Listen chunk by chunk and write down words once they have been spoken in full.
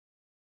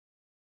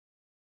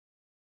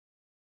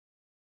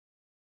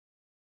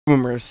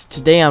Boomers,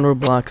 today on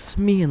Roblox,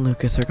 me and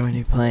Lucas are going to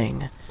be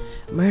playing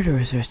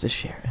Murderers vs.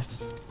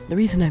 Sheriffs. The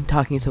reason I'm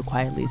talking so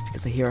quietly is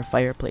because I hear a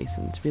fireplace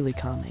and it's really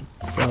calming.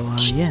 So,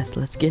 yes,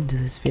 let's get into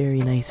this very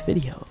nice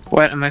video.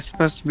 What, am I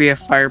supposed to be a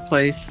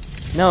fireplace?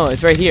 No,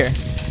 it's right here.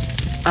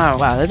 Oh.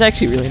 Wow, that's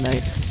actually really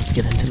nice. Let's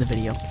get into the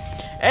video.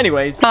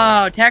 Anyways.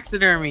 Oh,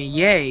 taxidermy,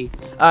 yay.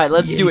 Alright,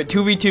 let's do it,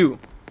 2v2.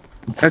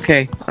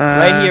 Okay.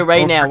 Right here,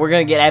 right now, we're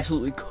gonna get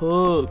absolutely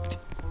cooked.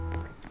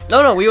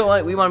 No, we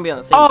want to be on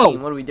the same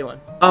team. What are we doing?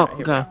 Oh,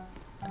 right, okay.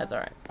 That's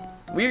alright.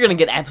 We're gonna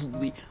get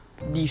absolutely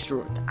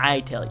destroyed.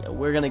 I tell you,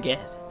 we're gonna get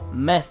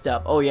messed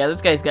up. Oh yeah,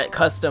 this guy's got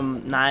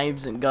custom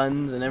knives and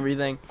guns and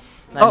everything.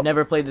 I've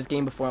never played this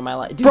game before in my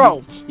life. Dude,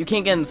 bro, you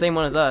can't get in the same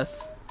one as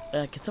us.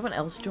 Can someone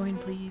else join,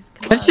 please?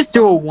 Let's just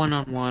do a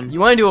one-on-one. You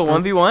want to do a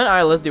 1v1?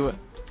 Alright, let's do it.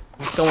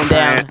 It's going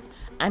down.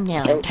 I'm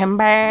yelling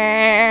timber.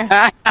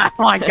 Oh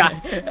my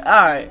god.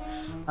 Alright.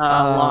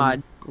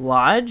 Lodge.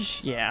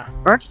 Lodge? Yeah.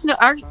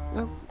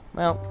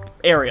 Well,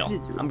 Ariel.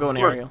 I'm going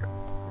Ariel.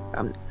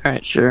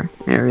 Alright, sure.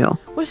 Ariel.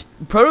 What's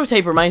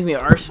prototype reminds me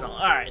of Arsenal.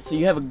 Alright, so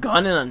you have a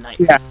gun and a knife.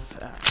 Yeah.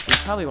 So you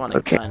probably want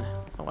a gun.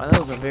 Oh wow, that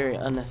was a very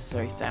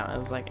unnecessary sound. It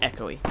was like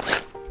echoey.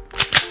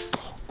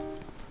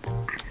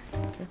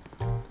 Okay.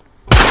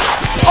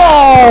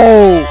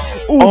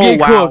 Oh! Ooh, Oh, get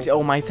wow. cooked.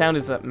 Oh, my sound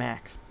is at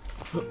max.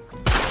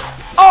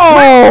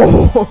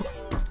 Oh!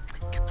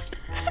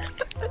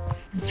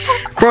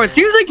 Bro, it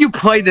seems like you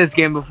played this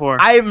game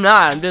before. I am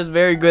not. I'm just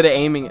very good at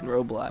aiming in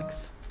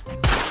Roblox.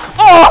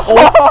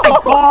 Oh my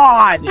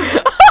god!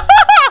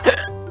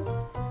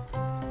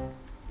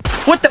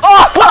 What the?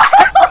 Oh!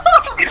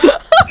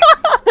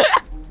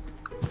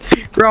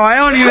 Bro, I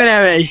don't even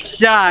have a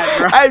shot,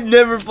 bro. I've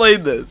never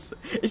played this.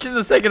 It's just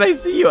the second I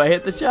see you, I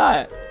hit the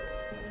shot.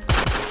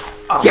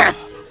 Oh.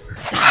 Yes!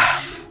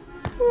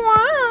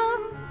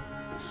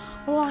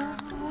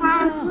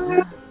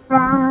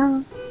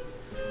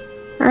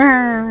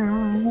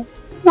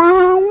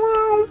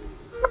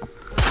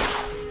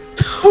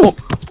 Oh.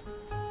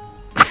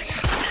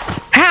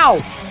 How?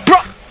 Bro!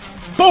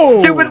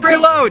 Boom! Stupid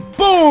reload!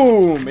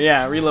 Boom!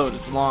 Yeah, reload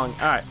is long.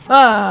 Alright.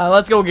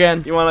 Let's go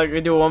again. You want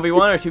to do a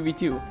 1v1 or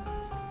 2v2?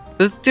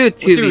 Let's do a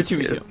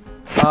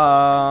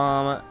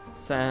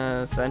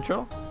 2v2.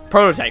 Central?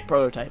 Prototype.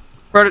 Prototype.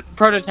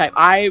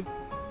 I'm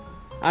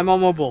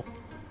on mobile.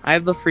 I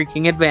have the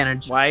freaking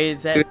advantage. Why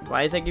is that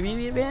giving you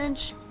the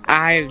advantage?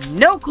 I have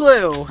no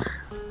clue.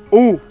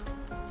 Ooh.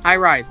 High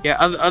rise. Yeah,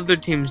 other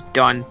team's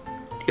done.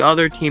 The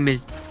other team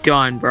is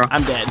done, bro.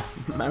 I'm dead.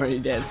 I'm already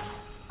dead.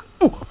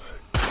 Ooh.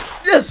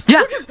 Yes!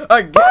 Yeah!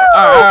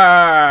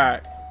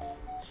 Alright.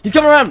 He's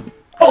coming around!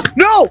 Oh,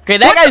 no! Okay,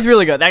 that guy's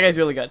really good. That guy's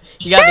really good.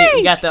 He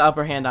got the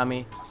upper hand on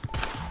me.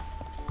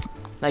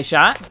 Nice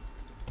shot.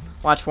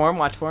 Watch for him,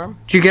 watch for him.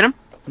 Did you get him?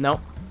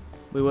 Nope.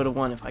 We would have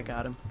won if I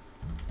got him.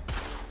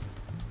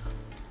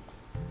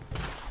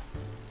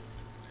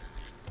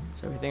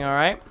 Is everything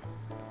alright?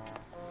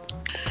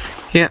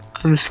 Yeah,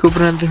 I'm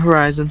scooping at the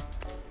horizon.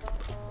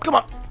 Come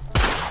on!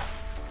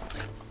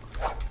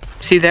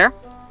 See there?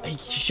 He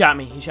shot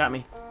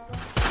me.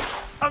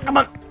 Oh, come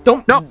on!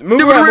 Don't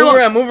move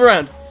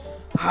around.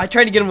 I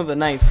tried to get him with a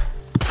knife.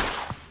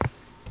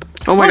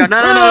 Oh my god, no.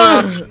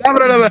 You got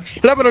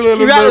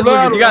this,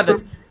 Lucas, you got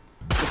this.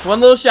 Just one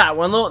little shot,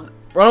 run away.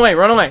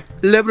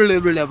 You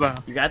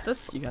got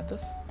this? I'm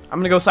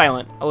gonna go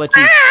silent. I'll let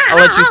you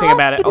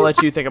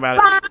think about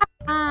it.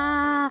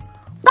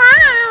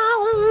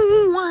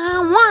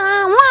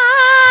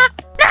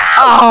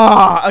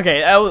 Ah,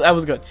 okay, that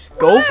was good.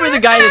 Go for the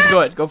guy that's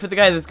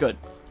good.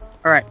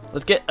 Alright.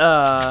 Let's get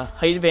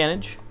height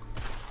advantage.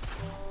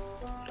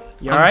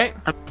 You alright?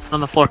 I'm on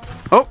the floor.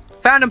 Oh,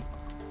 found him.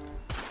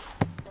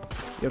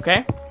 You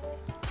okay?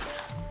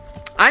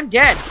 I'm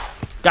dead.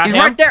 Got He's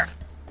him? right there.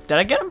 Did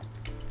I get him?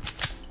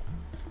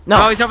 No.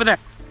 Oh, he's over there.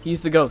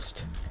 He's the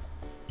ghost.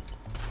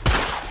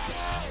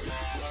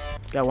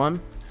 Got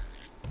one.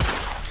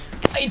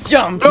 He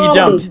jumped.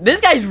 This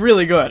guy's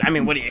really good. I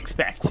mean, what do you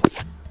expect?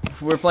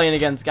 We're playing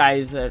against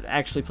guys that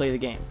actually play the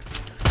game.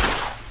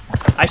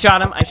 I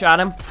shot him.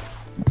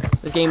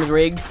 This game is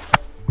rigged.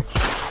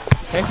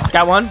 Okay,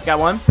 got one.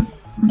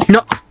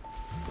 No.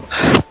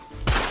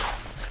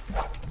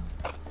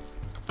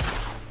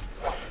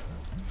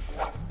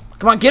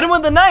 Come on, get him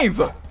with the knife.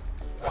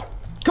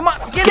 Come on,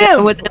 get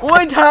him.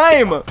 One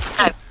time.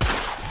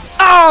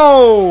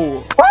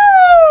 Oh!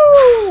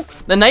 Woo!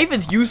 The knife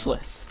is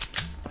useless.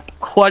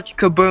 Clutch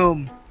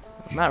kaboom.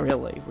 Not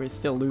really. We're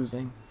still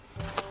losing.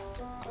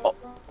 Oh,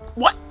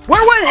 what?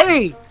 Where was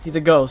he? He's a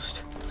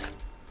ghost.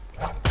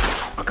 Oh,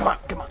 come on.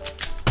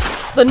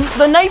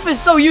 The knife is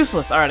so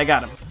useless. All right, I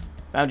got him.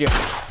 Found you.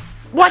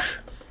 What?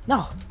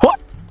 No. What?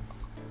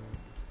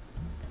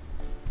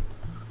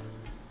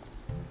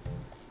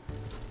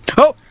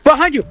 Oh,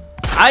 behind you.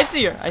 I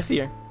see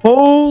her.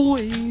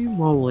 Holy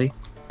moly.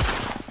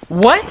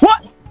 What?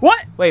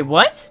 What? Wait,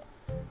 what?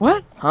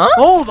 What? Huh?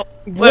 Hold on.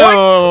 What?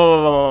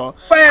 I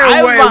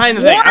was behind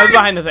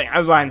the thing.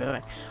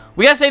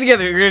 We gotta stay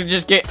together. You're gonna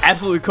just get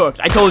absolutely cooked.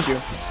 I told you.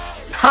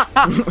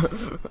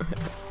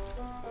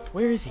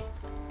 Where is he?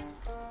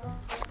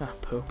 Oh,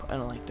 poop. I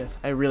don't like this.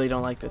 I really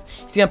don't like this.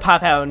 He's gonna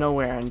pop out of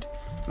nowhere and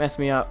mess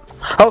me up.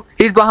 Oh,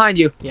 he's behind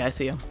you. Yeah, I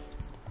see him.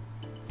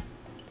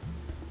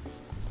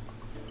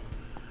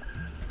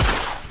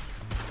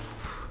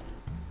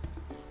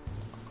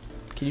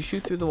 Can you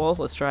shoot through the walls?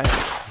 Let's try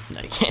it.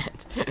 No, you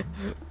can't.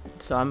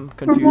 So I'm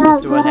confused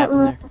as to what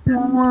happened there.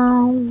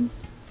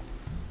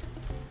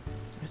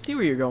 I see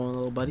where you're going,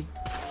 little buddy.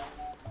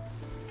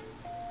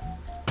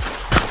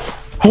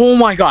 Oh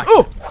my god.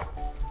 Oh!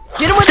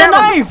 Get him with the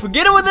knife!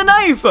 Get him with the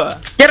knife!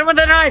 Get him with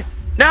the knife!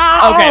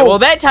 No! Okay, well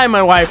that time my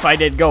Wi-Fi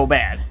did go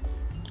bad.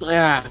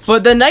 Yeah.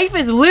 But the knife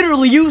is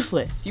literally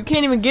useless. You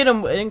can't even get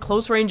him in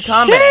close range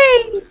combat.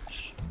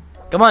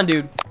 Come on,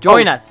 dude.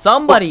 Join us.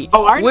 Somebody.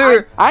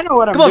 I know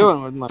what I'm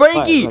doing with my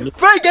Frankie! butt,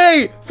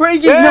 Frankie!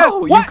 Frankie! Yeah, No,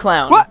 what? you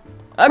clown. What?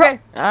 Okay,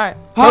 alright.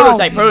 Oh.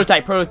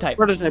 Prototype. Prototype.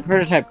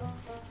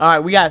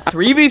 Alright, we got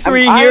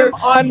 3v3 here.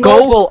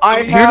 Go.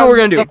 Here's what we're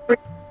gonna do.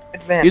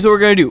 Here's what we're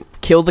gonna do.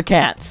 Kill the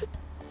cats.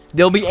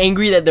 They'll be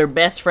angry that their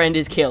best friend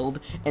is killed,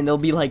 and they'll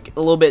be like a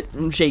little bit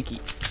shaky.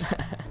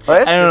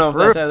 I don't know if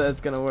that's how that's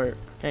gonna work.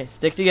 Hey,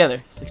 stick together.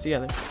 Stick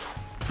together.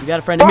 You got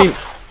a friend in me.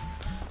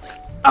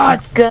 Oh,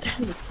 it's got a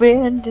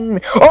friend in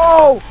me.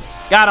 Oh!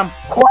 Got him.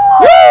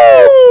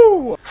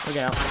 Woo! Look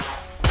out.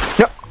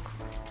 Yep.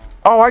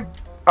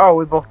 Oh,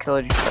 we both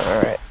killed each other.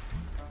 All right.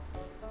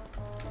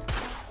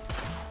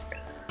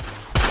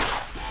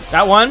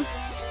 Got one.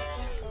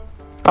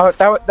 Oh,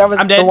 that was.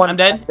 I'm dead. The one. I'm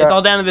dead. It's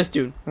all down to this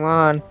dude. Come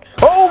on.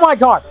 Oh my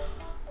god.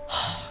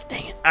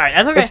 Dang it. All right,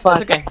 that's okay. It's fine.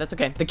 That's okay. That's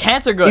okay. The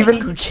cats are good. Even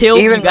You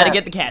gotta that.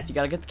 get the cats. You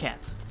gotta get the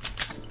cats.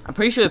 I'm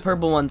pretty sure the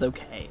purple one's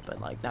okay, but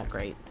like not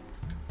great.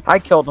 I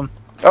killed him.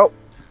 Oh.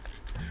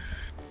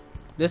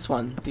 This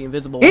one, the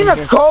invisible He's one.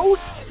 a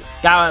ghost.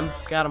 Got him.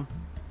 Got him.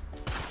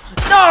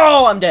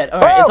 No, I'm dead. All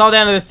right, it's all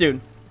down to this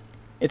dude.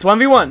 It's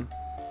 1v1.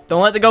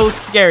 Don't let the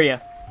ghost scare you.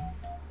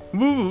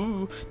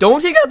 Ooh.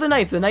 Don't take out the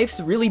knife. The knife's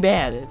really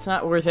bad. It's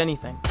not worth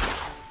anything.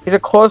 He's a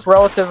close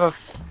relative of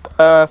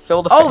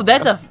Phil. Oh,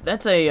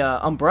 that's a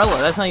umbrella.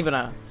 That's not even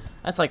a.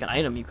 That's like an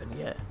item you can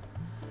get.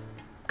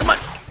 Come on,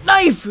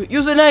 knife!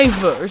 Use a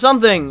knife or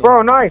something.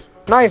 Bro, knife.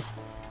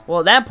 Well,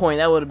 at that point,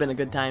 that would have been a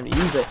good time to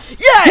use it.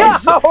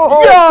 Yes! Yo,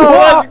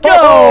 let's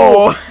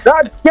go!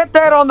 Get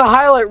that on the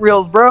highlight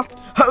reels, bro.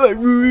 Highlight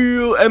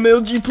reel,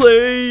 MLG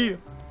play.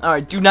 All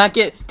right, do not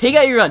get. Take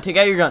out your gun. Take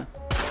out your gun.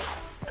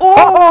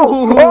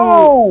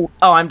 Oh!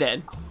 Oh, I'm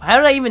dead. How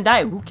did I even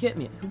die? Who killed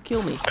me? Who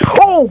killed me?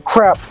 Oh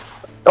crap!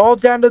 All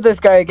down to this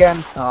guy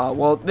again.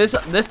 Well, this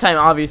time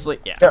obviously.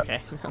 Yeah.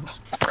 Okay.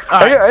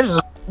 All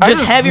right. I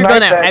just have your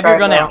gun out. Have your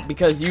gun now. out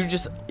because you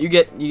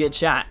get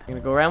shot. I'm gonna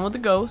go around with the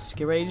ghost.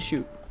 Get ready to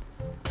shoot.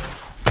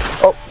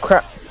 Oh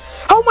crap!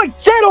 How am I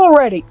dead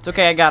already? It's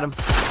okay. I got him.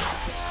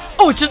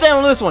 Oh, it's just down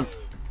on this one.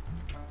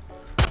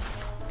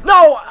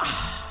 No.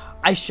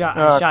 I shot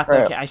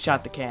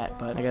the cat,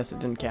 but I guess it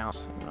didn't count.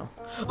 So, no.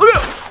 Look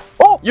out!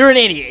 Oh! You're an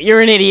idiot.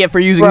 You're an idiot for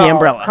using the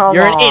umbrella.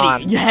 You're an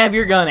on. idiot. You have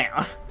your gun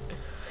out.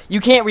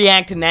 You can't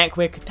react in that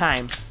quick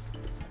time.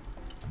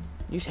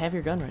 You just have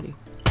your gun ready.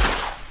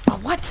 Oh,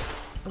 what?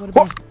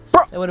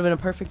 That would have been a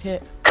perfect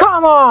hit.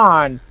 Come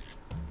on!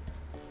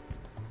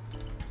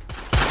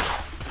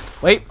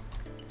 Wait.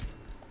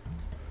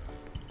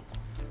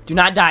 Do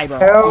not die, bro.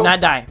 Help. Do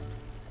not die.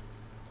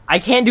 I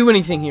can't do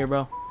anything here,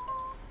 bro.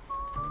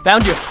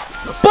 Found you.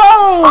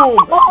 Boom!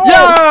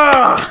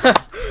 Yeah!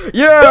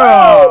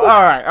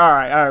 Yeah!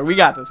 Alright. We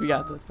got this.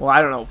 Well,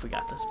 I don't know if we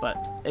got this, but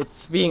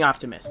it's being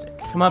optimistic.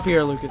 Come up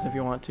here, Lucas, if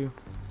you want to.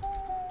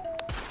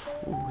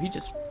 Ooh, he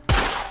just...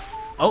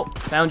 Oh,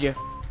 found you.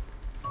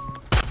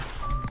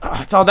 Oh,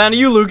 it's all down to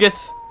you,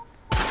 Lucas.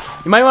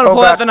 You might want to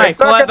pull out the knife.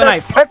 Pull out the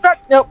knife.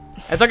 Nope.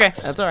 That's okay.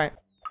 That's alright.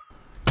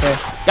 Okay.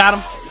 Got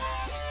him.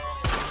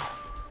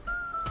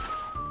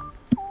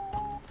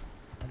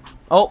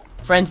 Oh,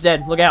 friend's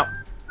dead. Look out.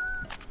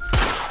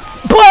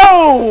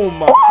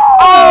 Boom!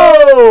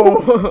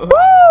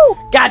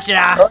 Oh!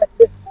 Gotcha!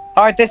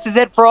 Alright, this is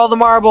it for all the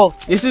marbles.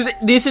 This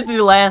is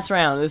the last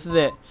round. This is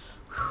it.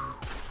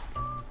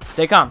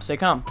 Stay calm. Stay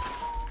calm.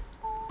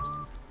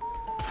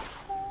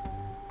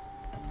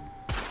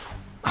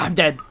 I'm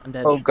dead. I'm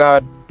dead. Oh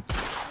god.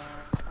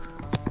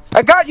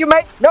 I got you,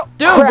 mate. No,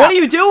 dude, crap. what are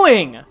you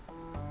doing?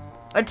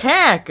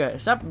 Attack!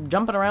 Stop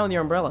jumping around with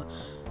your umbrella.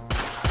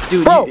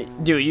 Dude,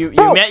 you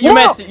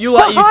messed. You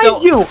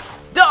behind you.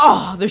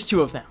 Oh, there's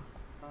two of them.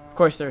 Of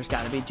course, there's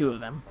got to be two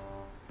of them.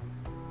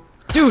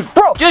 Dude,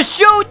 bro, just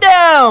shoot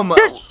them!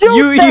 Just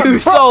shoot them! You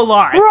so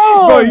lost.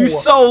 Bro, you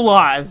so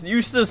lost.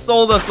 You just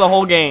sold us the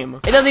whole game.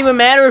 It doesn't even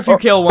matter if you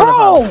kill one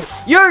of them.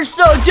 You're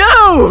so...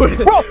 Dude!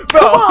 Bro,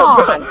 come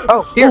on!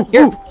 Oh, here.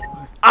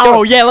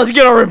 Oh, yeah, let's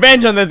get a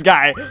revenge on this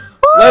guy.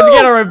 Let's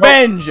get a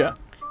revenge.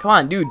 Come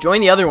on, dude,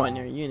 join the other one.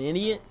 Are you an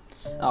idiot?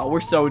 Oh,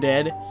 we're so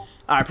dead. All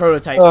right,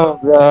 prototype. Oh,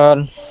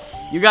 God.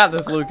 You got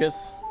this, Lucas.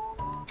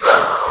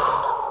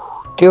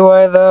 Do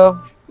I,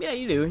 though? Yeah,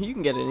 you do. You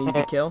can get an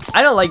easy kill.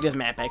 I don't like this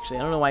map, actually.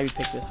 I don't know why we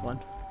picked this one.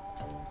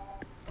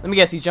 Let me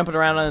guess. He's jumping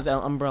around on his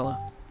umbrella.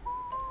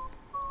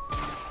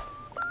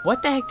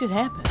 What the heck just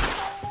happened?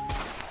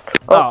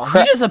 Oh,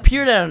 he just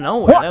appeared out of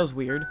nowhere. What? That was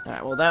weird.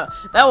 Alright, well that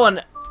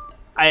one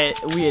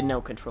we had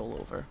no control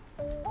over.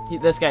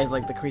 This guy's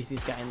like the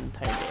craziest guy in the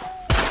entire game.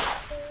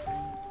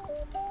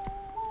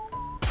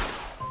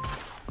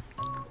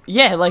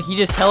 Yeah, like he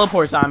just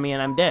teleports on me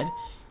and I'm dead.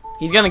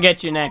 He's gonna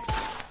get you next.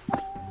 Oh,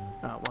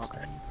 well.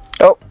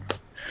 Oh.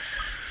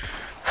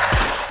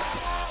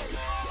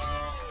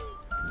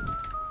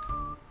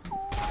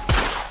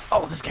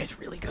 Oh, this guy's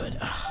really good.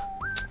 Ugh.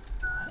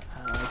 I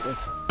don't like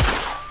this.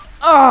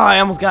 Oh, I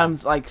almost got him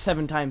like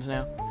 7 times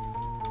now.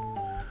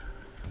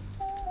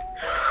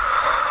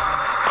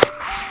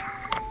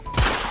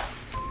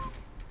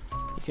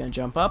 You gonna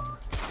jump up?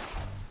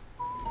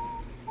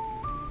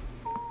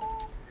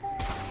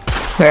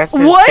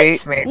 What?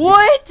 Fate,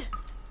 what?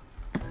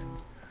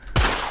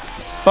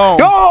 Boom.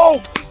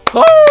 No!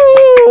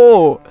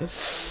 Oh!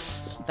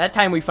 That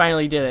time we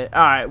finally did it.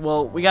 Alright,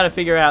 well, we gotta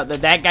figure out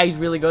that that guy's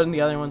really good and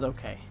the other one's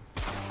okay.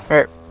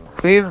 Alright,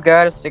 we've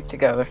gotta stick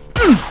together.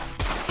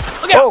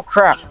 Look out! Oh,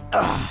 crap.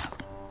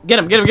 Get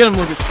him,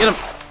 Lucas, get him.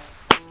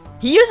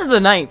 He uses the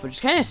knife, which is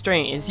kind of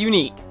strange. It's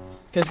unique.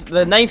 Because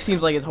the knife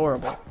seems like it's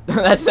horrible.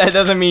 That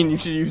doesn't mean you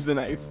should use the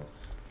knife.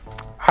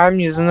 I'm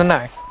using the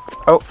knife.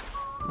 Oh.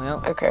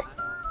 Well. Okay.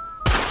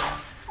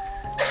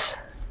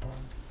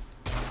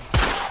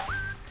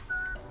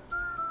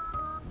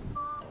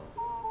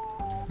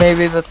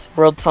 Maybe that's the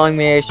world telling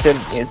me I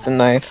shouldn't use the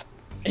knife.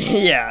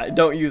 Yeah,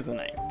 don't use the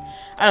knife.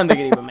 I don't think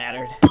it even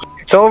mattered.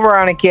 It's over,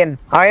 Anakin.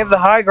 I have the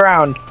high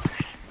ground.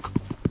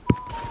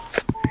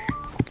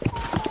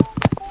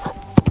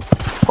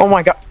 Oh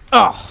my god.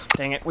 Oh,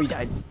 dang it. We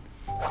died.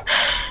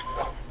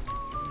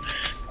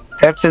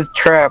 That's his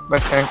trap, I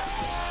think.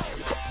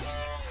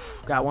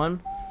 Got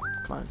one.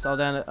 Come on, it's all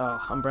down to... Oh,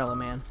 Umbrella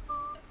Man.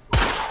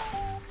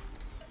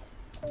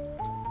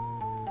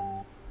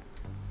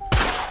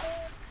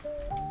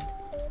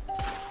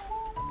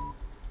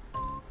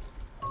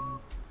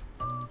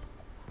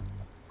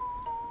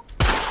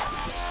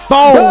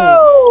 Boom!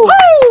 No!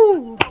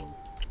 Woo!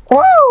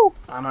 Woo!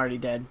 I'm already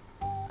dead.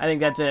 I think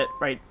that's it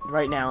right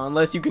now.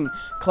 Unless you can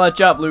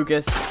clutch up,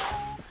 Lucas.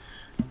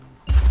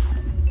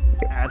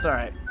 That's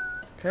alright.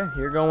 Okay,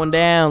 you're going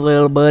down,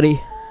 little buddy.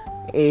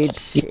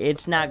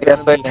 It's not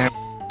gonna be.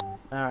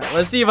 Alright,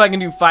 let's see if I can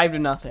do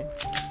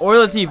 5-0. Or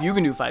let's see if you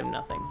can do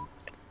 5-0.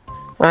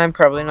 I'm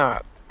probably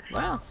not.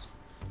 Wow.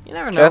 You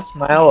never know. Just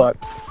my luck.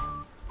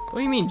 What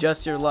do you mean,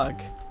 just your luck?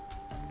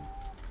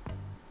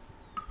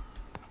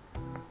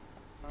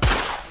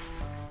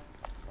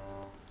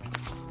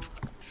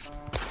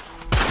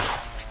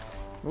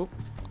 Oop.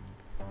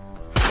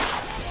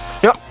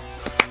 Yep.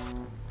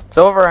 It's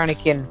over,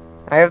 Anakin.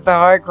 I have the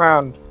high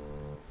ground.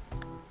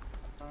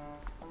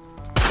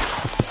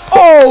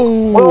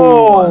 Oh!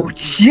 Oh,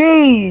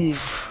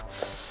 jeez!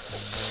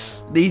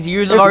 These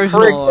years of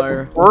Arsenal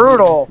are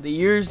brutal. The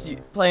years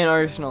playing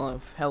Arsenal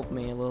have helped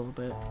me a little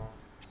bit.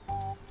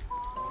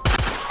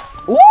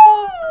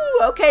 Ooh!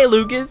 Okay,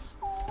 Lucas.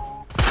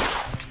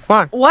 Come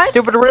on. What?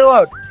 Stupid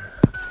reload.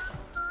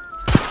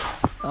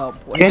 Oh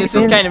boy, this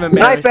is kind of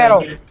embarrassing. Knife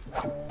battle.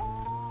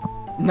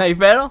 Knife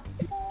battle?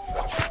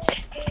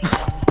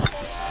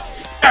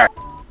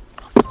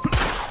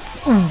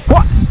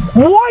 What?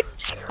 What?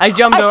 I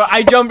jumped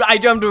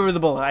over the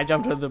bullet. I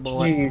jumped over the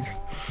bullet. Jeez.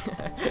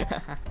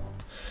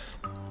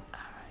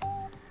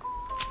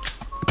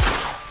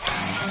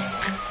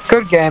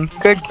 Good game.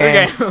 Good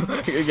game.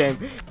 Good game.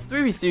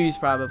 3v3s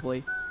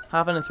probably.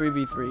 Hop in a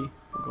 3v3. We'll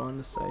go on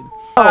this side.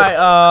 Oh.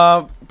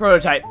 Alright,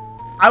 prototype.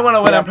 I want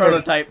to win on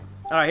prototype.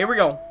 Alright, here we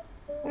go.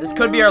 This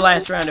could be our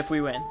last round if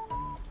we win.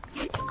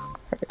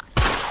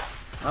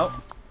 Oh,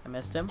 I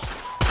missed him.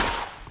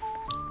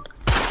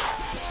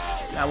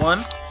 Got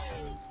one.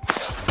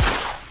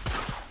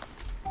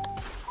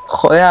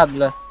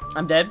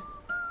 I'm dead.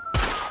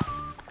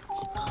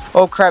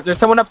 Oh crap, there's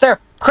someone up there.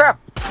 Crap.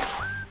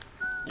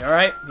 You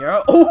alright? You're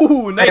alright?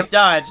 Ooh, nice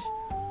dodge.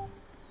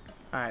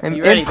 Alright,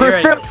 be ready, be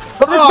ready.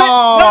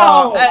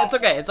 Oh, no! It's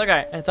okay, it's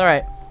okay. It's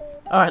alright.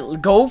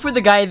 Alright, go for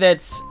the guy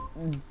that's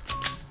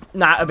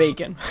not a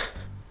bacon.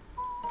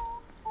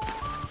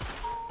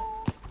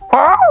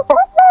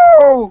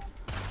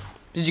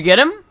 Did you get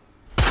him?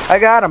 I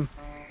got him.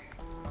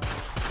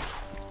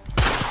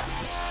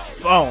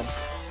 Boom.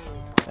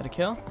 Got a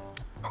kill?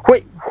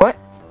 Wait, what?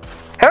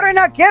 How did I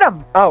not get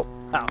him? Oh,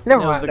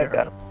 never mind. I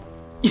got him.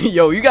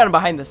 Yo, you got him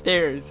behind the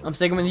stairs. I'm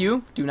sticking with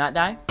you. Do not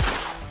die.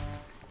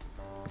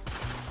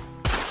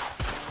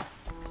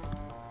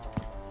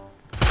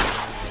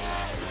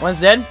 One's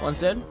dead. One's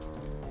dead.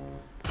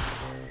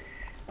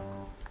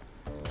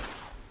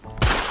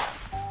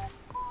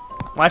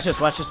 Watch this.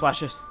 Watch this.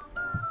 Watch this.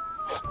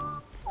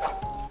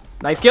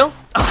 Knife kill?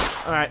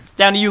 Oh, alright, it's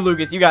down to you,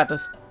 Lucas. You got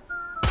this.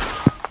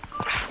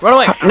 Run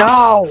away.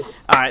 No.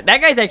 Alright,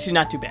 that guy's actually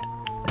not too bad.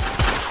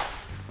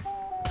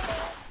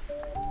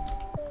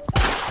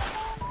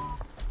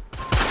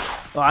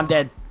 Oh, I'm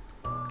dead.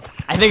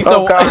 I think it's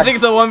I think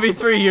it's a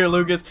 1v3 here,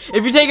 Lucas.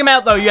 If you take him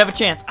out though, you have a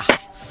chance.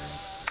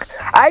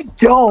 I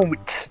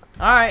don't.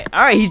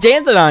 Alright, he's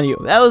dancing on you.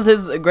 That was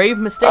his grave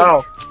mistake.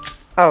 Oh.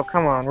 Oh,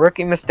 come on.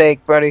 Rookie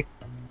mistake, buddy.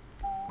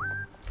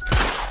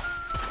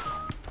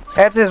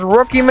 That's his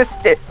rookie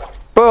mistake.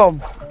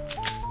 Boom.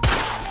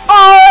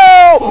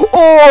 Oh!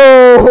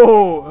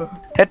 Oh!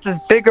 That's as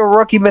big a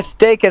rookie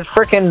mistake as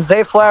frickin'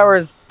 Zay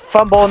Flowers'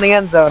 fumble in the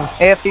end zone.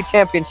 AFC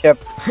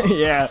Championship.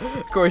 Yeah,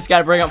 of course,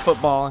 gotta bring up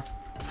football.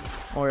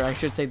 Or I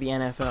should say the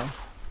NFL.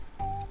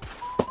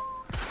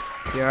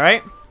 You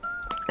alright?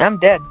 I'm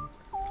dead.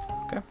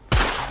 Okay.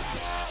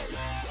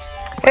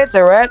 It's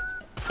alright.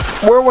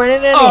 We're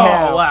winning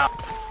anyhow. Oh, wow.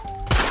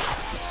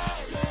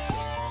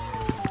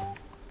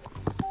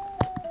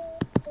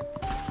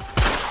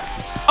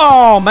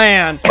 Oh,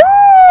 man.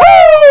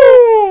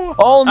 Woo!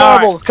 All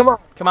marbles, come on.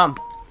 Come on.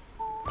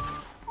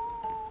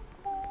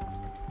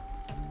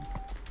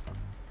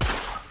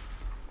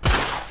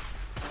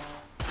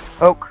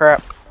 Oh,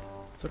 crap.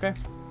 It's okay.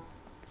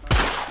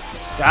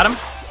 Got him.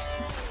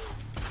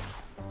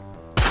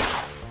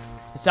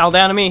 It's all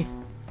down to me.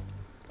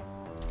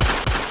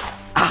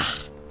 Ah.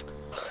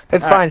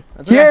 It's All fine.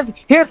 right.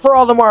 Okay. Here's for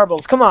all the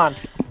marbles. Come on.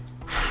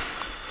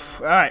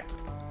 All right.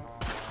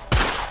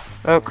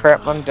 Oh,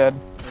 crap. I'm dead.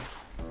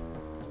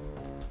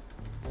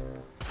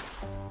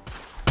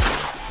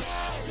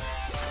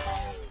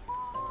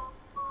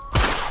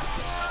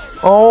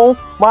 Oh,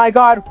 my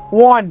God.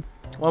 One.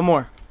 One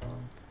more.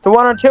 The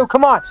 1 or 2.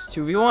 Come on. It's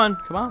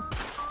 2v1. Come on.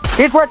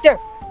 He's right there.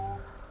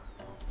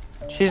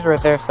 She's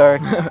right there. Sorry.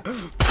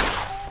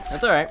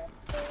 That's all right.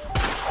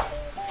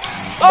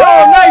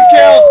 Oh, knife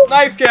kill!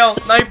 Knife kill!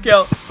 Knife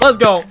kill! Let's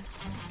go!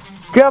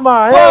 Come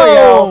on. There we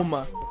go. Boom!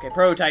 Okay,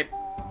 prototype.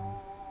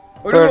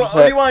 Or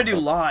do you want to do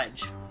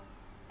lodge?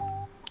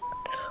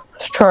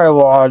 Let's try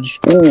Lodge.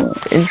 Ooh,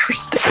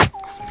 interesting.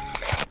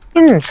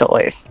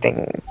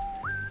 Interesting.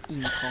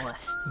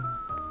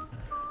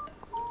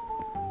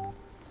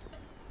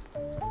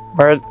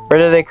 Where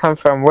did they come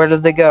from? Where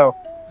did they go?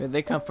 Where'd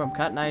they come from?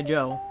 Cotton Eye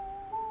Joe.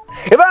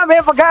 If I'm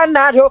here for Cotton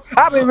Eye Joe,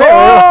 I'll be married.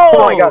 Oh!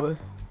 Oh my God.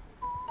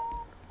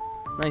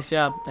 Nice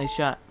job. Nice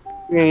shot.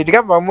 Where'd you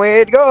come from?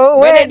 Where'd you go?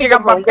 Where did you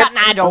come from? Cotton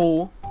Eye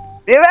Joe.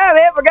 If I'm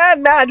here for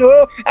Cotton Eye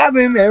Joe, I'll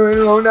be married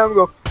a long time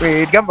ago.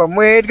 Where'd you come from?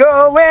 Where'd you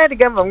go? Where'd you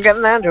come from?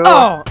 Cotton Eye Joe.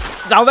 Oh!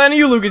 It's all down to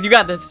you, Lucas. You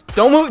got this.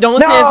 Don't move.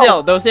 Don't stand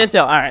still. Don't stand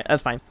still. All right,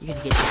 that's fine. You're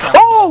gonna get yourself.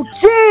 Oh,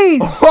 jeez!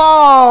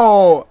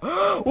 Whoa!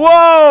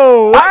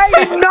 Whoa! I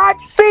did not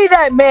see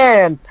that,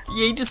 man!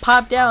 Yeah, he just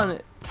popped down.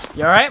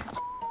 You alright?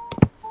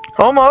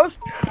 Almost.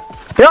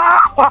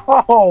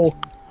 No!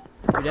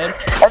 You dead?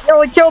 I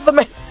nearly killed the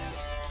man.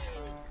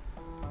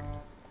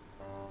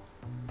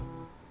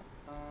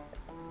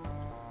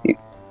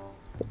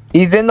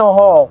 He's in the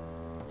hall.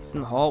 He's in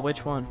the hall?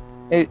 Which one?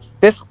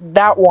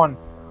 That one.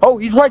 Oh,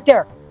 he's right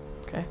there.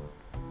 Okay.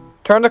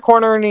 Turn the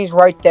corner and he's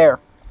right there.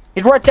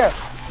 He's right there.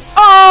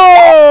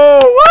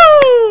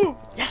 Oh! Woo!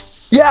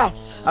 Yes!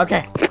 Yes!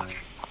 Okay.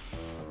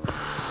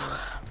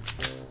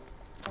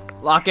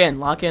 Lock in,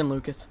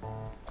 Lucas.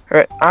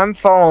 Alright, I'm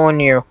following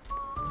you.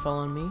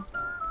 Following me?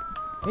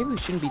 Maybe we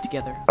shouldn't be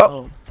together.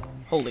 Oh.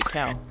 Holy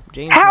cow.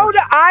 James. How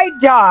did I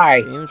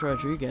die? James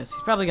Rodriguez.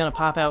 He's probably gonna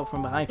pop out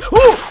from behind.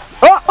 Oh,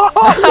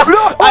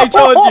 I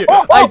told you.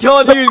 I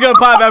told you he was gonna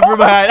pop out from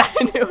behind.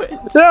 I knew it.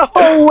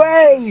 no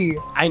way!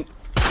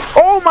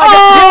 Oh my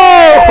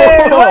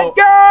Oh!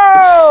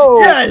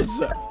 God! Let's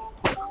go! Yes!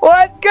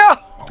 Let's go!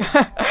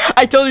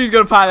 I told you he was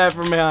gonna pop out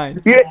from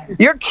behind.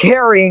 You're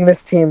carrying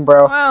this team,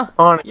 bro. Well,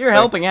 honestly. you're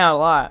helping out a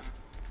lot.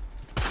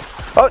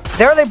 Oh,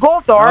 there they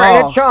both are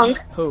in a chunk.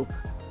 Poop.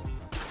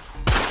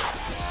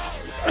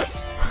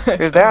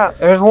 There's that.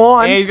 There's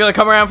one. Hey, he's gonna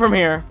come around from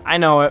here. I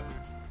know it.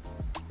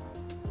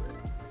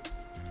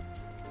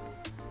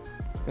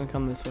 He's gonna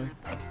come this way.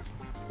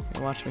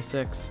 Watch my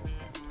 6.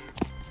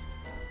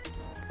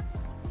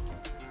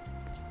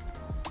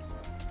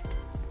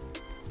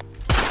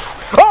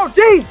 Oh,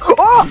 geez!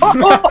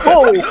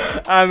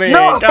 Oh! I mean,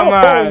 No!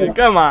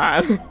 come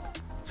on.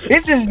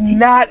 This is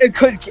not a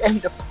good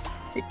game to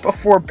play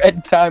before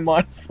bedtime,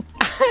 honestly.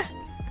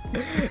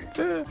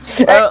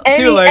 Well,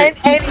 too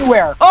late.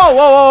 Anywhere. Oh,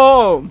 whoa,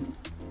 whoa, whoa!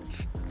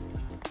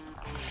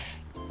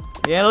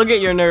 Yeah, it'll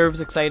get your nerves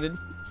excited.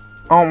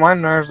 Oh, my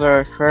nerves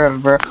are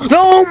excited, bro.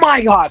 Oh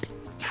my God!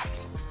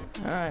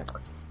 All right.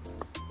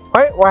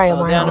 Why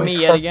am I down to me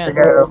yet again.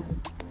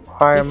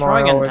 Why He's am I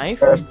throwing a always knife?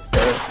 first?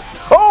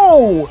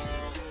 Oh!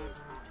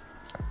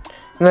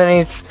 And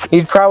then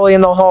he's probably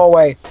in the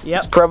hallway.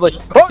 Yep. He's probably.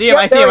 I see him.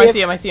 I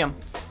see him. I see him.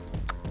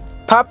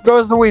 Pop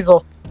goes the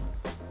weasel.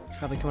 He's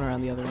probably coming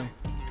around the other way.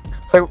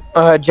 It's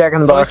like Jack in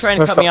the He's Box. trying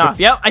to cut me off.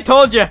 Yep, I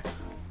told you.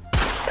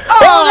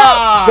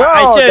 Oh, no!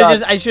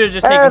 I should have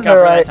just taken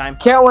cover that time.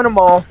 Can't win them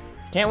all.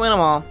 Can't win them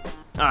all.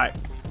 All right.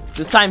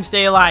 This time,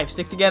 stay alive.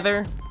 Stick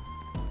together.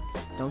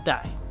 Don't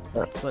die.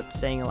 That's what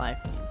staying alive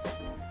means.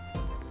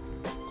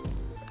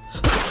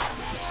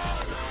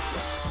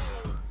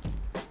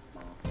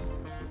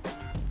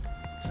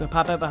 It's gonna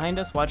pop out behind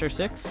us. Watch our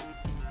 6.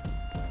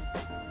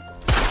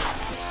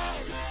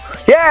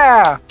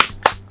 Yeah.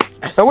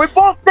 Yes. So we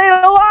both stayed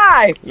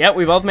alive. Yep,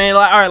 we both made it.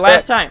 All right,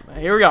 last time.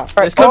 Here we go.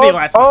 Right, This could be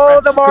last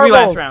round. the Could be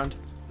last marbles. round.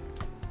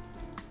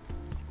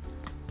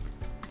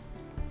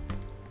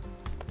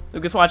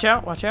 Lucas, watch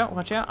out, watch out,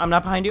 watch out. I'm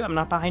not behind you, I'm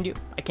not behind you.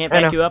 I can't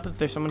back you up if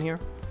there's someone here.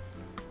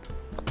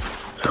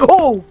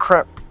 Oh,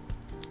 crap.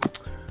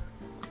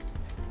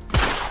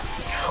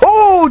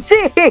 Oh,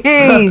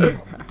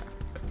 jeez!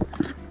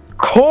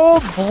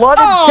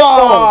 Cold-blooded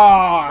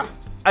oh!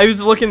 I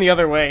was looking the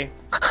other way.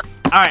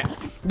 Alright,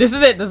 this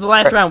is it. This is the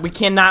last round. We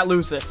cannot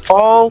lose this.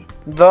 All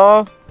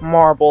the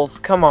marbles.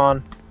 Come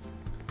on.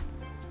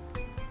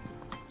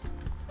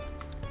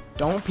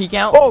 Don't peek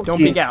out. Oh, don't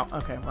peek out.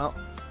 Okay, well.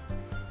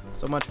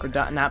 So much for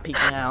not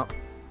peeking out.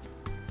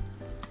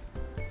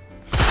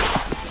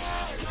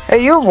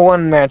 Hey, you've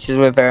won matches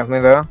without me,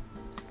 though.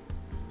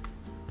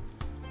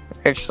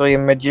 Actually, a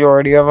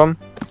majority of them.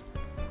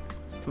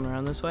 Come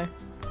around this way.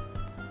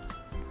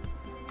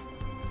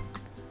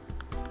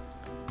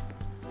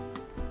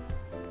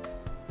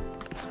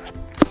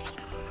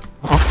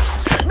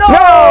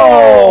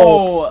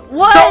 No!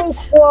 What?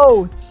 So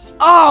close!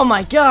 Oh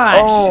my gosh!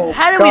 Oh,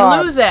 How did God.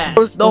 we lose that?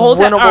 The whole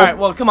time? Alright,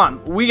 well, come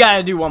on. We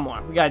gotta do one more.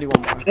 We gotta do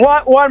one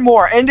more. One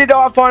more. End it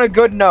off on a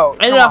good note.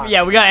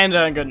 Yeah, we gotta end it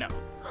on a good note.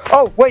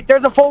 Oh, wait,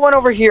 there's a full one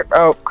over here.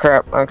 Oh,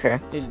 crap. Okay.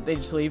 They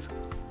just leave?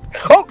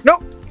 Oh,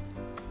 no!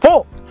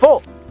 Full!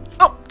 Full!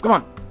 Oh, come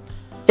on.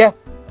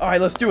 Yes. Alright,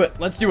 let's do it.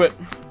 Let's do it.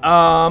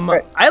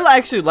 Right. I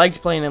actually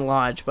liked playing in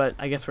Lodge, but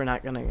I guess we're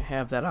not gonna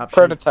have that option.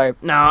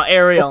 Prototype. No,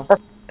 Aerial.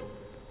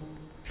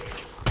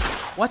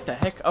 What the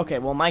heck? Okay,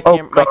 well my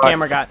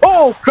camera got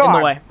in the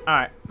way.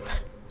 Alright.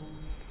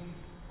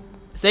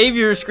 Save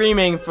your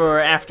screaming for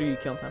after you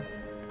kill them.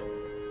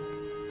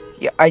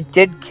 Yeah, I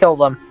did kill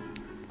them.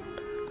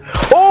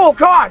 Oh,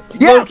 God!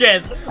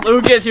 Yes!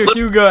 Lucas, you're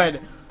too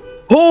good.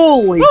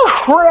 Holy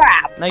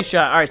crap! Nice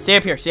shot. Alright, stay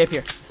up here, stay up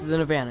here. This is an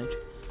advantage.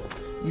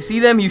 You see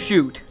them, you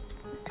shoot.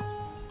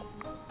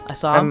 I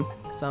saw him.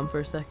 I saw him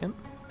for a second.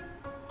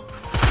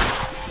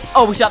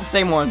 Oh, we shot the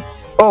same one.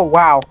 Oh,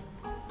 wow.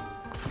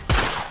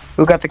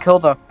 Who got the kill,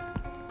 though?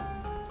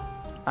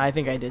 I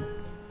think I did.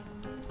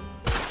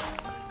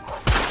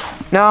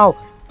 No.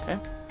 Okay.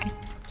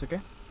 It's okay.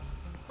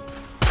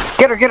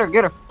 Get her, get her,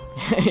 get her.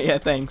 Yeah,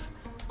 thanks.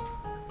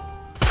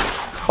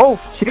 Oh,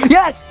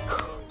 yes!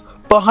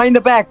 Behind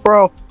the back,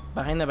 bro.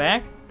 Behind the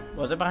back?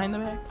 Was it behind the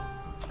back?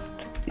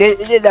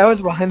 Yeah, that was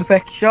a behind the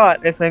back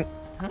shot, I think.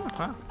 Oh,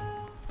 wow.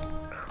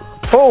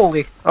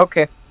 Holy.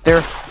 Okay,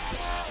 there.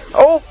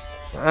 Oh!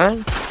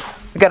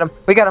 We got him.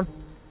 We got him.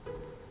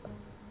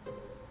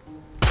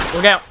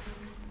 Look out.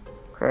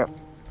 Crap.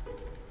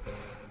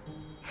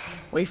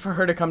 Wait for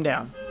her to come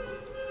down.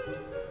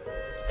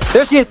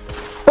 There she is.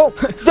 Oh,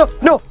 no,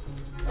 no.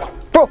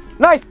 Bro,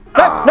 nice.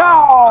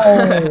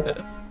 No.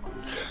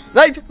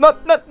 Nice. No.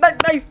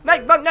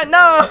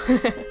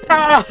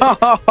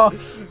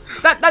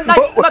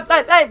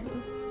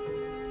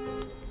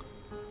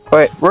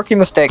 Wait, rookie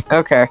mistake.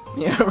 Okay.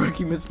 Yeah,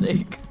 rookie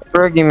mistake.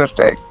 Rookie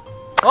mistake.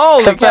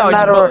 Holy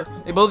cow,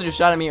 they both just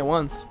shot at me at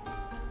once.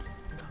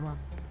 Come on.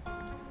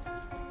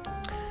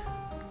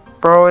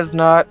 Bro is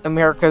not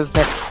America's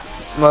next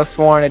most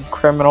wanted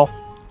criminal.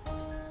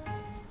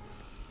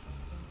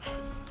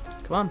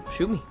 Come on,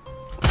 shoot me.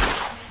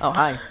 Oh,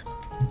 hi.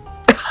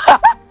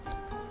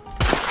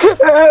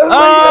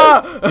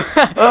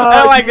 I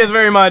don't like this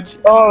very much.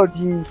 Oh,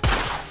 jeez.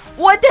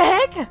 What the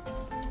heck?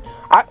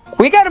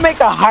 We gotta make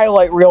a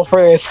highlight reel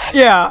for this.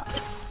 Yeah.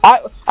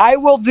 I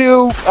will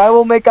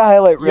make a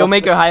highlight reel. You'll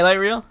make a highlight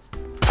reel?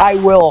 I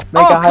will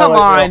make a highlight reel. Oh, come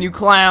on, you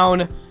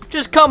clown.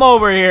 Just come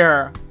over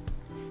here.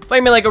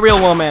 Play me like a real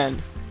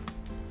woman.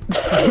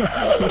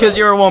 Because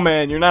you're a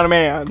woman, you're not a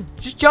man.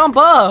 Just jump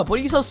up. What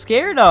are you so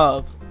scared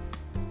of?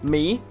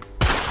 Me?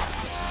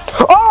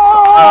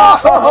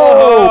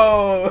 Oh!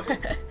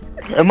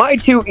 Am I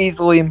too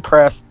easily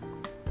impressed?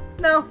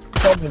 No.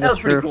 That was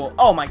pretty cool.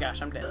 Oh my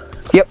gosh, I'm dead.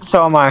 Yep,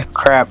 so am I.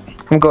 Crap.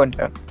 I'm going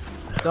down.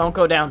 Don't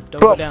go down.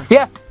 Don't go down.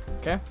 Yeah.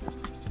 Okay.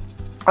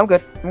 I'm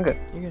good. I'm good.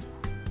 You're good.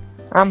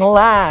 I'm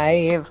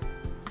alive.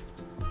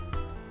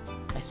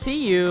 I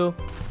see you.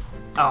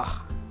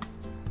 Oh.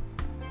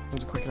 That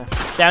was quick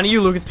enough. Down to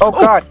you, Lucas. Oh,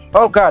 God.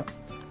 Oh, God.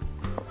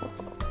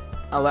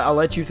 I'll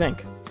let you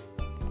think.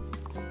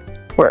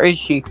 Where is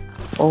she?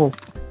 Oh.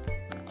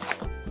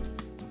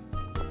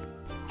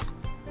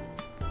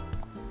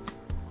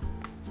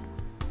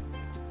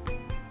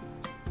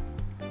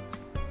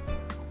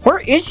 Where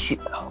is she,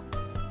 though?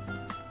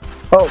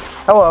 Oh,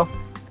 hello.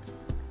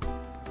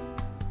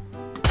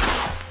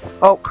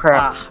 Oh,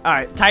 crap.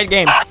 Alright, tied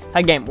game.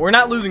 Tied game. We're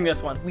not losing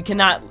this one. We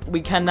cannot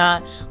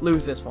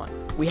lose this one.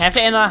 We have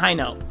to end on a high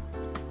note.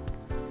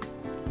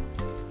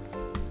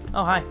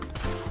 Oh, hi.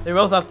 They're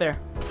both up there.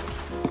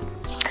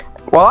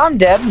 Well, I'm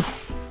dead.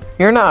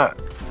 You're not.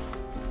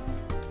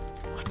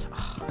 What?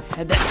 Oh, I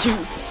had that too.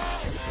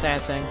 That's a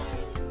sad thing.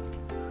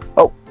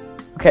 Oh,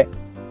 okay.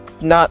 It's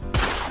not.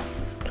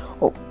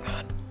 Oh,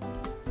 God.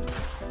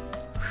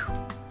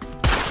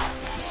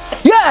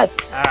 Yes!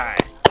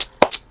 Alright.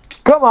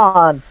 Come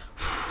on.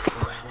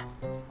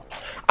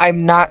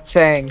 I'm not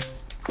saying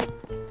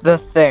the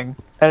thing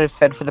that I've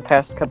said for the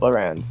past couple of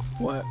rounds.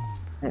 What?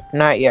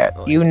 Not yet.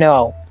 Oh, you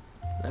know.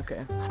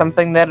 Okay.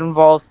 Something that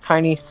involves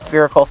tiny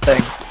spherical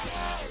things.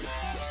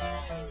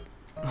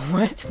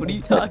 What? What are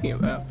you talking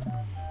about?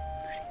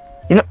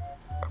 You know,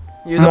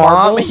 You're the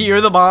marbles? bomb?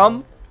 You're the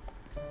bomb?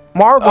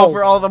 marbles. Oh,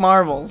 for all the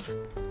marbles.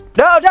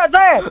 No, don't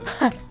say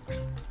it!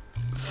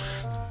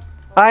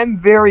 I'm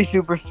very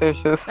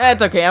superstitious.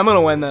 That's okay, I'm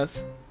gonna win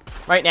this.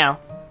 Right now.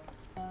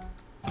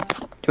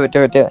 Do it,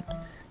 do it, do it.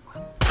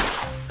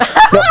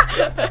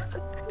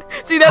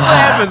 See, that's what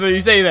happens when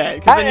you say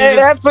that. 'Cause then you just-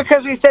 That's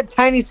because we said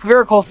tiny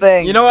spherical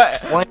thing. You know what?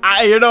 What?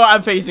 You know what?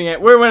 I'm facing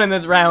it. We're winning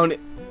this round.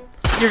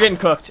 You're getting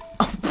cooked.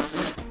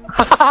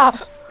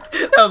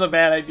 That was a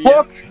bad idea.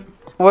 Look!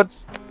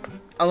 What's...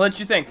 I'll let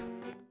you think.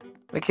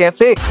 I can't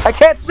see. I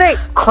can't see!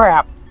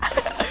 Crap.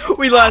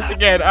 We lost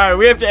again. Alright,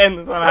 we have to end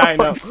this on a high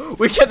note.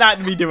 We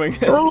cannot be doing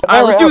this. Oh,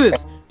 Alright, let's do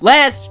this.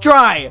 Last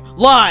try.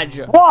 Lodge.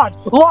 Lodge!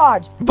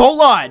 Lodge! Vote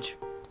Lodge.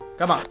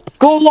 Come on.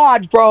 Go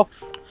Lodge, bro!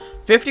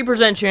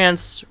 50%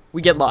 chance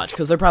we get Lodge,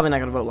 because they're probably not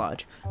going to vote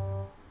Lodge.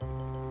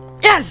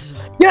 Yes!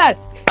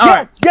 Yes!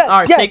 Alright, Yes! Yes!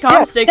 alright, yes, stay calm,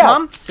 yes, stay yes.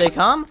 calm, stay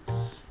calm.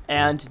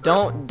 And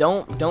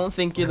don't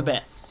think you're the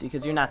best,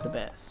 because you're not the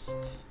best.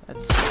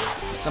 That's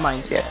the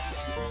mindset.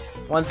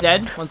 One's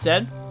dead, one's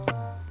dead.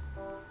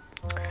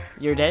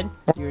 You're dead,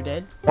 you're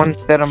dead.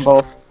 One's dead on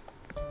both.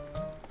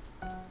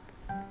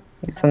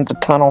 He's in the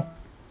tunnel.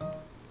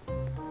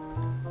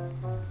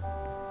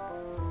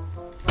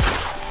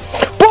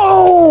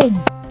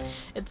 Boom!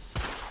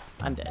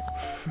 I'm dead.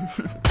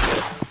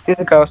 He's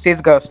a ghost, he's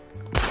a ghost.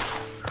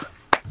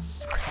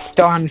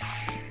 Done.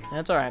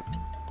 That's alright.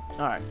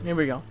 Alright, here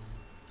we go.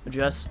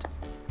 Just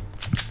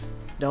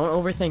don't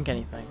overthink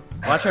anything.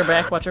 Watch our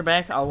back, watch our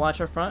back. I'll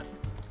watch our front.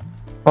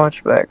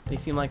 Watch back. They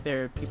seem like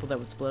they're people that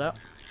would split up.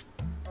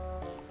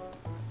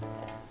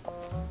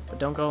 But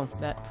don't go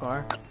that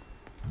far.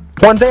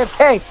 One's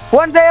AFK!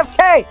 One's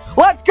AFK!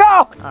 Let's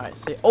go! Alright,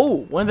 see.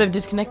 Oh, one of them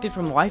disconnected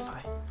from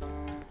Wi-Fi.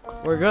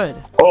 We're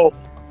good. Oh.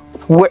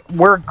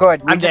 We're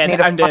good. We I'm just dead. need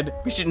to I'm dead.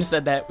 We shouldn't have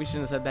said that. We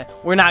shouldn't have said that.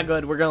 We're not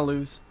good. We're gonna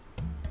lose.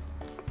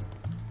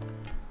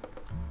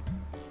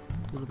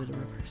 A little bit of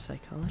reverse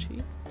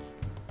psychology.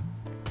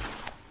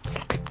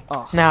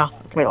 Oh. No.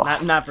 We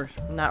lost. Not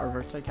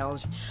reverse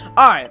psychology.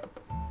 All right.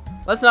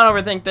 Let's not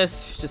overthink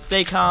this. Just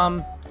stay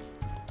calm.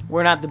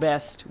 We're not the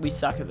best. We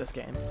suck at this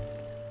game.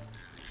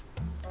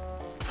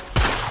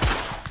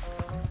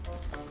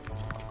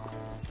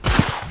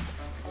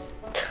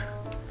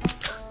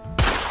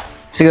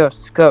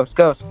 Ghost.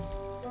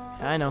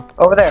 Yeah, I know.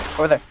 Over there.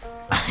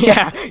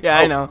 yeah,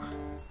 I Oh. know.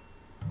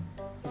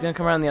 He's gonna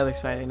come around the other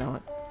side. I know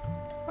it.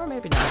 Or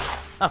maybe not.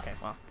 Okay,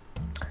 well.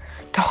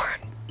 Darn.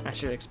 I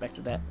should have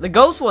expected that. The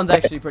ghost one's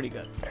actually pretty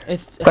good.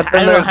 It's But I then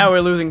don't know there's- how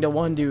we're losing to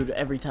one dude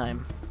every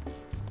time.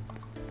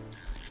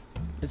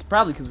 It's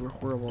probably because we're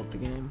horrible at the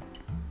game.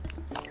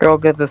 You're all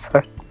good this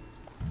way.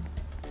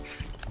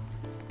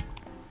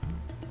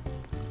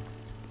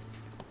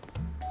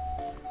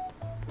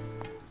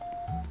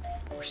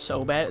 We're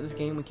so bad at this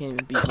game we can't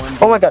even beat one dude.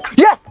 Oh my god.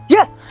 Yeah!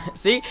 Yeah!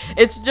 See?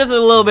 It's just a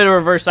little bit of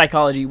reverse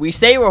psychology. We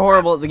say we're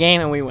horrible at the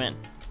game and we win.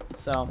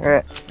 So,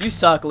 Alright. you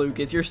suck,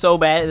 Lucas. You're so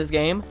bad at this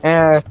game.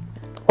 Yeah.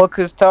 Look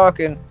who's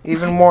talking.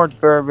 Even more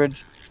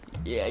garbage.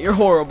 Yeah, you're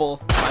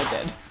horrible. Oh, I'm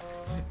dead.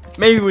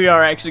 Maybe we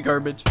are actually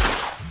garbage.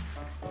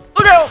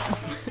 Look out!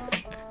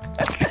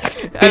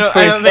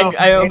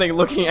 I don't think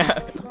looking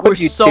at we're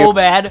you so do?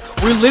 bad.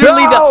 We're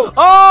literally No! the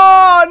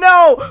Oh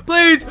no!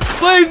 Please!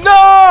 Please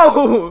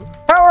no!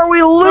 How are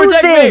we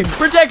losing?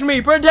 Protect me,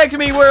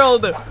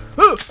 world! Get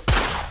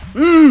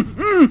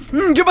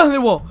behind the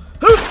wall!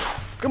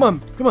 Come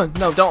on.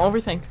 No, don't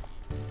overthink.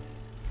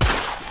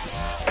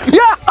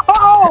 Yeah!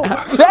 Oh!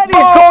 That is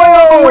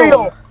going on the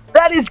reel!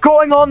 That is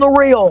going on the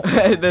reel!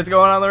 That's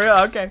going on the reel?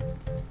 Okay.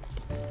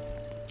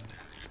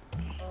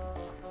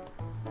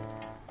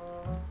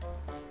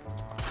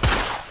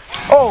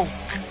 Oh!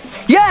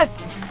 Yes!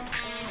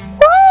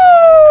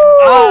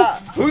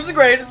 Woo! Who's the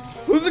greatest?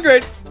 Who's the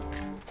greatest?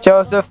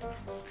 Joseph.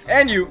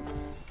 And you.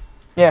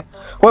 Yeah.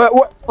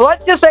 Well,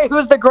 let's just say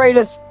who's the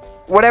greatest,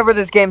 whatever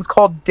this game's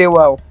called,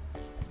 duo.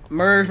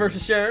 Murders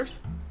versus sheriffs.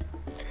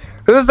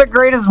 Who's the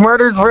greatest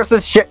murderers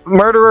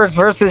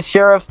versus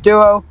sheriffs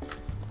duo?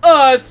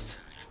 Us.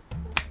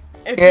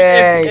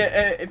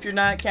 Yay. If you're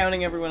not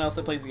counting everyone else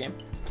that plays the game.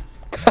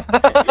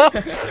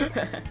 Alright,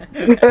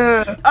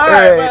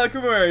 Alright, well,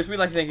 Coopers, we'd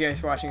like to thank you guys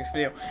for watching this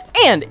video.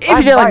 And if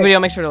you did like the video,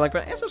 make sure to like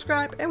button and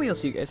subscribe, and we'll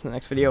see you guys in the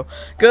next video. I'm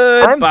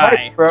Goodbye.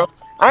 hyped, bro.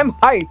 I'm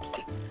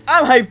hyped.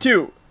 I'm hyped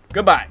too.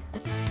 Goodbye.